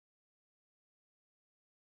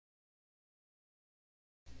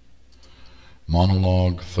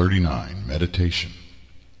Monologue 39, Meditation.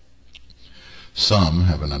 Some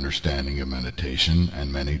have an understanding of meditation, and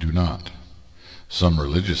many do not. Some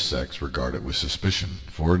religious sects regard it with suspicion,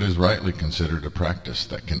 for it is rightly considered a practice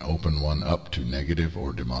that can open one up to negative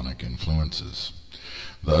or demonic influences.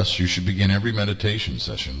 Thus, you should begin every meditation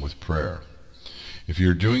session with prayer. If you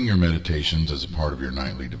are doing your meditations as a part of your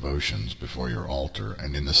nightly devotions before your altar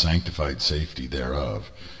and in the sanctified safety thereof,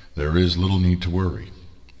 there is little need to worry.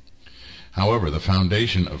 However, the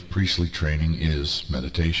foundation of priestly training is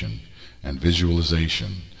meditation and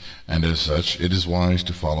visualization, and as such it is wise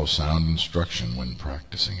to follow sound instruction when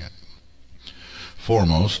practicing it.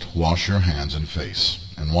 Foremost, wash your hands and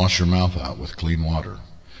face, and wash your mouth out with clean water,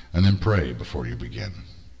 and then pray before you begin.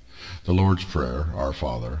 The Lord's Prayer, Our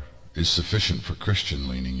Father, is sufficient for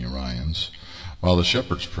Christian-leaning Urians, while the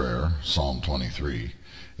Shepherd's Prayer, Psalm 23,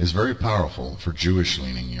 is very powerful for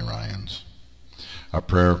Jewish-leaning Urians. A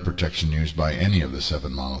prayer of protection used by any of the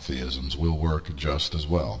 7 monotheisms will work just as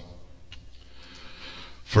well.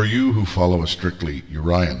 For you who follow a strictly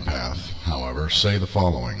Urian path, however, say the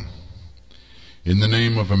following: In the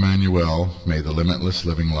name of Emmanuel, may the limitless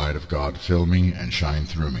living light of God fill me and shine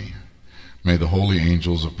through me. May the holy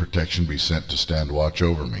angels of protection be sent to stand watch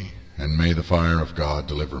over me, and may the fire of God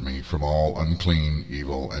deliver me from all unclean,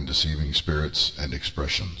 evil, and deceiving spirits and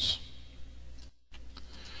expressions.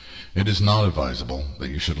 It is not advisable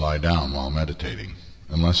that you should lie down while meditating,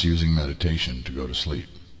 unless using meditation to go to sleep,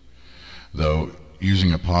 though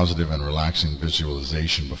using a positive and relaxing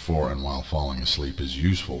visualization before and while falling asleep is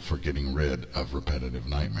useful for getting rid of repetitive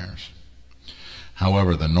nightmares.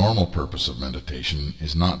 However, the normal purpose of meditation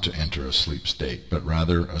is not to enter a sleep state, but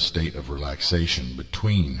rather a state of relaxation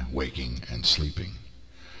between waking and sleeping.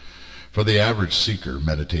 For the average seeker,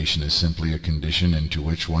 meditation is simply a condition into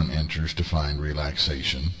which one enters to find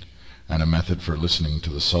relaxation, and a method for listening to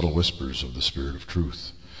the subtle whispers of the Spirit of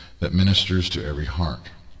Truth that ministers to every heart,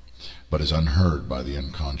 but is unheard by the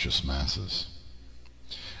unconscious masses.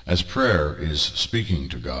 As prayer is speaking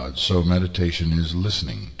to God, so meditation is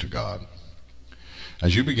listening to God.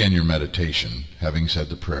 As you begin your meditation, having said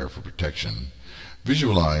the prayer for protection,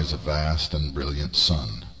 visualize a vast and brilliant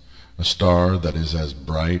sun, a star that is as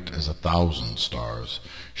bright as 1,000 stars,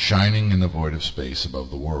 shining in the void of space above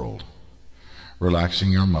the world. Relaxing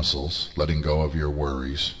your muscles, letting go of your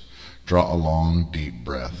worries, draw a long, deep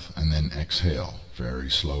breath, and then exhale very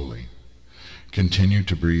slowly. Continue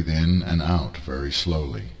to breathe in and out very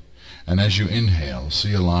slowly, and as you inhale,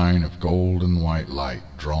 see a line of gold and white light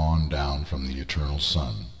drawn down from the eternal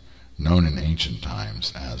sun, known in ancient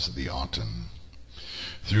times as the Autumn,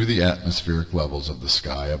 through the atmospheric levels of the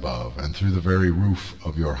sky above, and through the very roof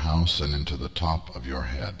of your house and into the top of your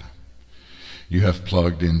head. You have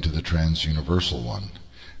plugged into the trans-universal one,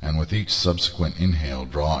 and with each subsequent inhale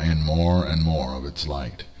draw in more and more of its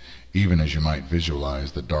light, even as you might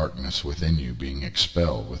visualize the darkness within you being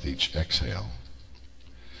expelled with each exhale.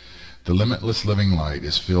 The limitless living light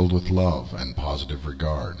is filled with love and positive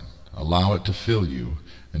regard. Allow it to fill you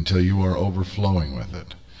until you are overflowing with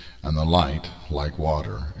it, and the light, like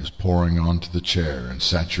water, is pouring onto the chair and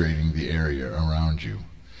saturating the area around you.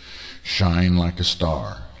 Shine like a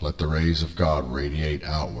star. Let the rays of God radiate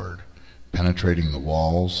outward, penetrating the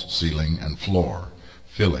walls, ceiling, and floor,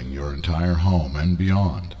 filling your entire home and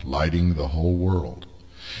beyond, lighting the whole world.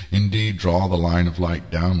 Indeed, draw the line of light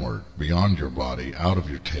downward, beyond your body, out of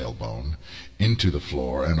your tailbone, into the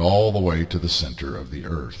floor, and all the way to the center of the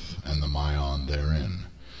earth, and the Mayan therein,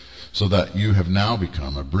 so that you have now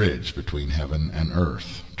become a bridge between heaven and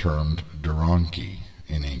earth, termed Duranki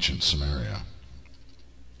in ancient Samaria.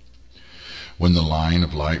 When the line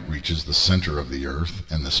of light reaches the center of the earth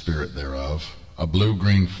and the spirit thereof, a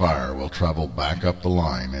blue-green fire will travel back up the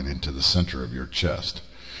line and into the center of your chest,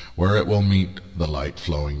 where it will meet the light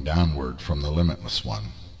flowing downward from the limitless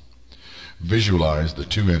one. Visualize the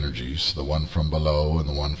two energies, the one from below and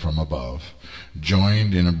the one from above,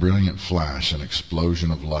 joined in a brilliant flash and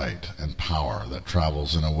explosion of light and power that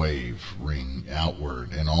travels in a wave ring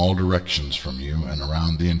outward in all directions from you and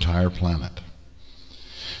around the entire planet.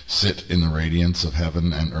 Sit in the radiance of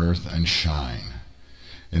heaven and earth and shine.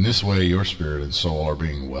 In this way your spirit and soul are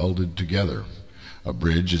being welded together. A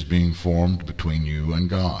bridge is being formed between you and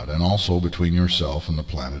God, and also between yourself and the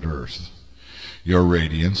planet Earth. Your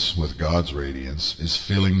radiance, with God's radiance, is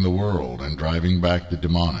filling the world and driving back the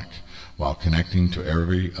demonic, while connecting to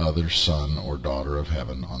every other son or daughter of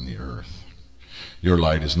heaven on the earth. Your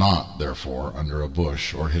light is not, therefore, under a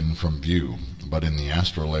bush or hidden from view, but in the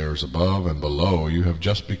astral layers above and below you have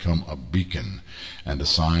just become a beacon and a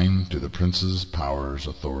sign to the princes, powers,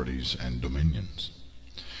 authorities, and dominions.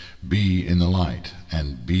 Be in the light,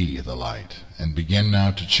 and be the light, and begin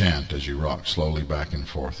now to chant as you rock slowly back and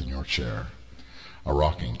forth in your chair. A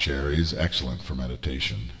rocking chair is excellent for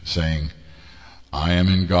meditation, saying, I am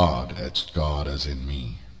in God as in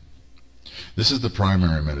me. This is the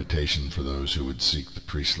primary meditation for those who would seek the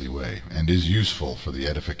priestly way, and is useful for the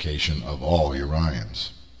edification of all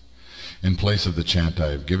Urians. In place of the chant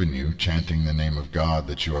I have given you, chanting the name of God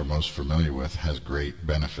that you are most familiar with has great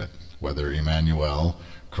benefit, whether Emmanuel,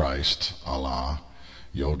 Christ, Allah,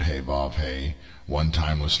 Yod-He, Vav-He, One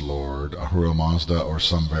Timeless Lord, Ahura Mazda, or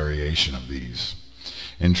some variation of these.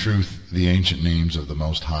 In truth, the ancient names of the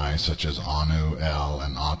Most High, such as Anu, El,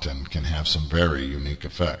 and Aten, can have some very unique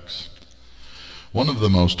effects. One of the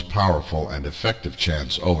most powerful and effective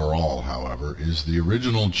chants overall, however, is the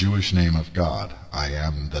original Jewish name of God, I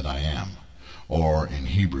am that I am, or in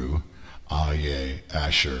Hebrew, Ahyeh,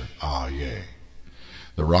 Asher, Ahyeh.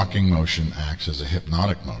 The rocking motion acts as a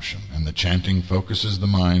hypnotic motion, and the chanting focuses the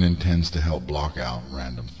mind and tends to help block out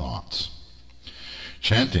random thoughts.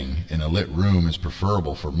 Chanting in a lit room is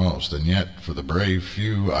preferable for most, and yet for the brave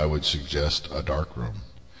few I would suggest a dark room.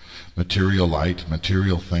 Material light,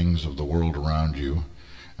 material things of the world around you,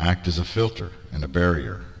 act as a filter and a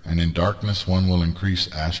barrier, and in darkness one will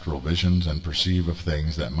increase astral visions and perceive of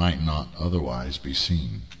things that might not otherwise be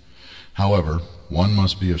seen. However, one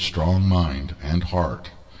must be of strong mind and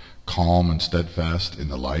heart, calm and steadfast in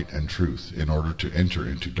the light and truth, in order to enter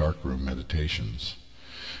into darkroom meditations.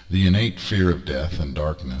 The innate fear of death and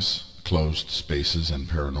darkness, closed spaces and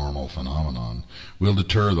paranormal phenomenon, will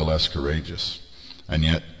deter the less courageous, and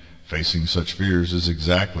yet facing such fears is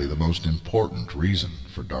exactly the most important reason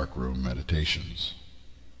for darkroom meditations.